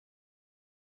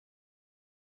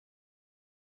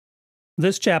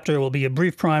This chapter will be a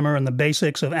brief primer on the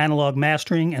basics of analog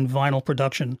mastering and vinyl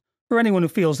production, for anyone who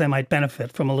feels they might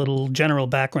benefit from a little general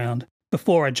background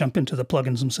before I jump into the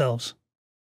plugins themselves.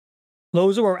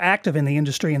 Those who are active in the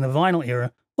industry in the vinyl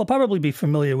era will probably be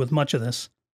familiar with much of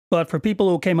this, but for people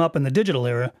who came up in the digital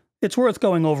era, it's worth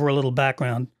going over a little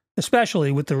background,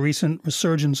 especially with the recent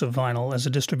resurgence of vinyl as a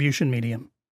distribution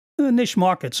medium. A niche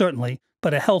market, certainly,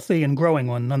 but a healthy and growing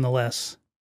one nonetheless.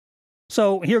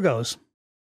 So here goes.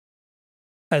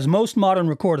 As most modern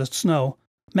recordists know,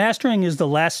 mastering is the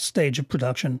last stage of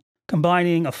production,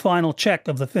 combining a final check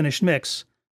of the finished mix,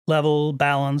 level,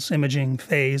 balance, imaging,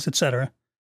 phase, etc.,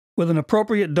 with an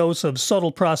appropriate dose of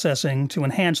subtle processing to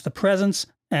enhance the presence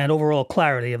and overall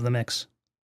clarity of the mix.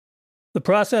 The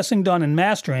processing done in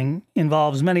mastering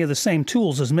involves many of the same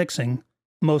tools as mixing,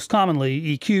 most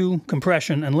commonly EQ,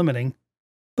 compression, and limiting,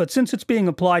 but since it's being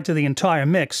applied to the entire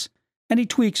mix, any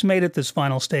tweaks made at this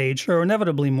final stage are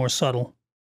inevitably more subtle.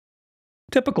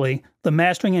 Typically, the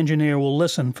mastering engineer will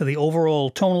listen for the overall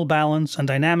tonal balance and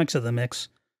dynamics of the mix,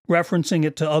 referencing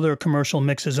it to other commercial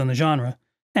mixes in the genre,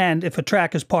 and if a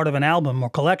track is part of an album or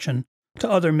collection, to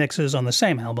other mixes on the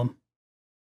same album.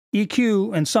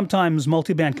 EQ and sometimes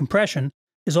multiband compression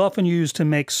is often used to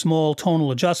make small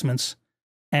tonal adjustments,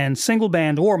 and single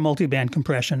band or multiband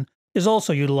compression is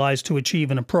also utilized to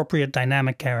achieve an appropriate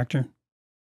dynamic character.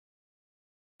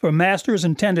 For masters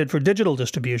intended for digital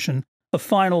distribution, a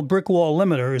final brick wall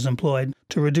limiter is employed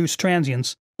to reduce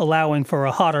transients, allowing for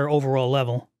a hotter overall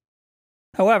level.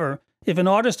 However, if an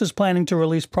artist is planning to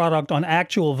release product on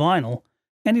actual vinyl,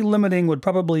 any limiting would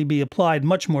probably be applied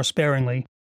much more sparingly,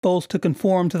 both to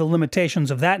conform to the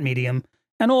limitations of that medium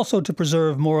and also to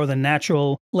preserve more of the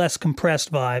natural, less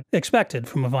compressed vibe expected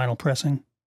from a vinyl pressing.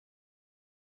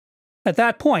 At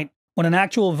that point, when an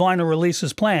actual vinyl release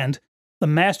is planned, the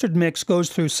mastered mix goes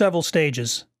through several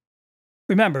stages.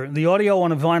 Remember, the audio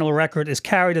on a vinyl record is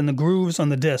carried in the grooves on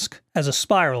the disc as a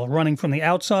spiral running from the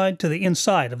outside to the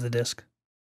inside of the disc.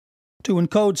 To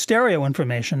encode stereo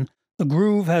information, the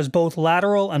groove has both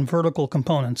lateral and vertical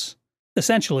components,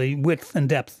 essentially width and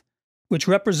depth, which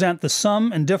represent the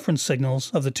sum and difference signals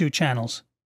of the two channels.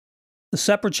 The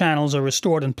separate channels are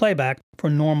restored in playback for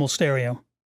normal stereo.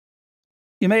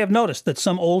 You may have noticed that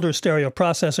some older stereo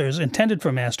processors intended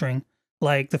for mastering,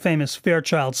 like the famous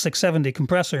Fairchild 670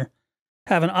 compressor,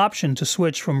 have an option to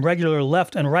switch from regular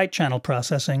left and right channel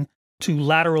processing to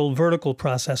lateral vertical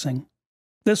processing.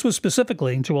 This was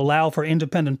specifically to allow for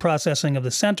independent processing of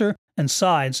the center and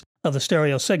sides of the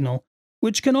stereo signal,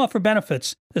 which can offer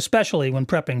benefits, especially when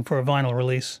prepping for a vinyl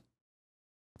release.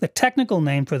 The technical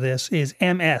name for this is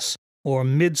MS, or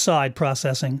mid-side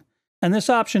processing, and this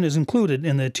option is included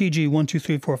in the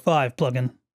TG12345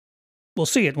 plugin. We'll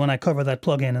see it when I cover that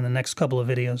plugin in the next couple of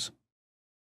videos.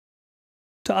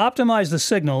 To optimize the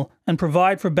signal and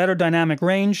provide for better dynamic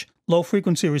range, low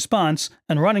frequency response,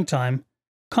 and running time,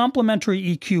 complementary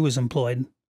EQ is employed.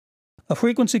 A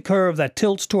frequency curve that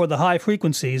tilts toward the high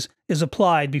frequencies is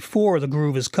applied before the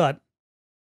groove is cut.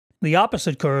 The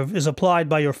opposite curve is applied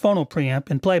by your phono preamp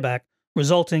in playback,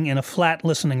 resulting in a flat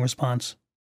listening response.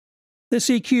 This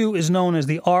EQ is known as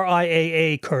the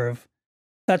RIAA curve.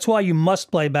 That's why you must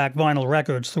play back vinyl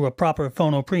records through a proper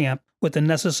phono preamp with the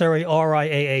necessary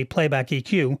RIAA playback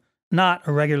EQ, not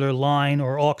a regular line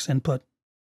or aux input.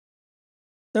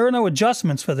 There are no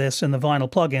adjustments for this in the vinyl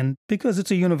plugin because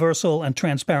it's a universal and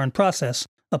transparent process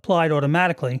applied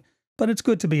automatically, but it's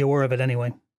good to be aware of it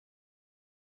anyway.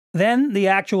 Then the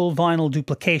actual vinyl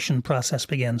duplication process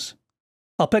begins.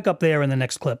 I'll pick up there in the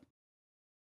next clip.